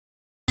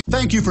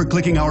Thank you for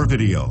clicking our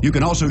video. You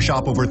can also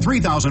shop over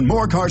 3,000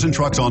 more cars and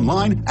trucks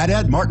online at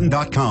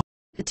edmartin.com.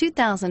 The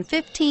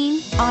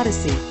 2015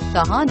 Odyssey. The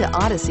Honda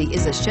Odyssey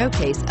is a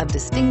showcase of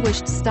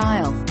distinguished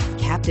style,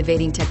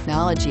 captivating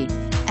technology,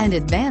 and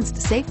advanced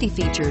safety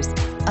features.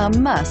 A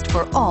must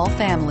for all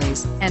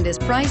families and is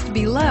priced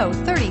below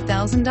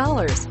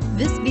 $30,000.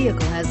 This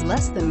vehicle has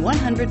less than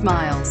 100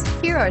 miles.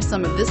 Here are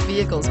some of this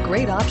vehicle's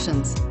great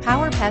options: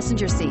 power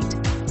passenger seat,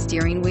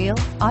 steering wheel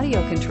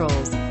audio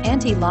controls,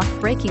 anti-lock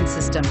braking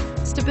system,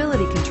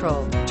 stability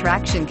control,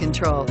 traction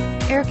control,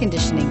 air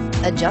conditioning,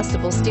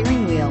 adjustable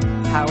steering wheel,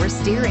 power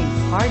steering,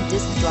 hard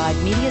disk drive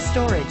media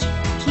storage,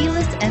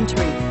 keyless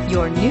entry.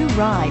 Your new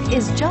ride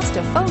is just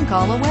a phone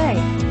call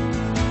away.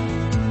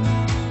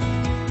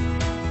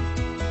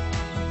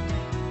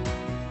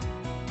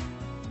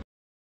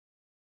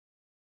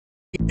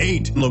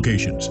 8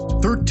 locations,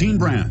 13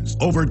 brands,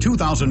 over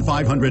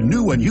 2,500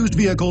 new and used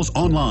vehicles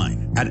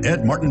online at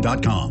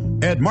edmartin.com.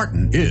 Ed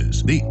Martin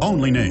is the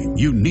only name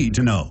you need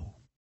to know.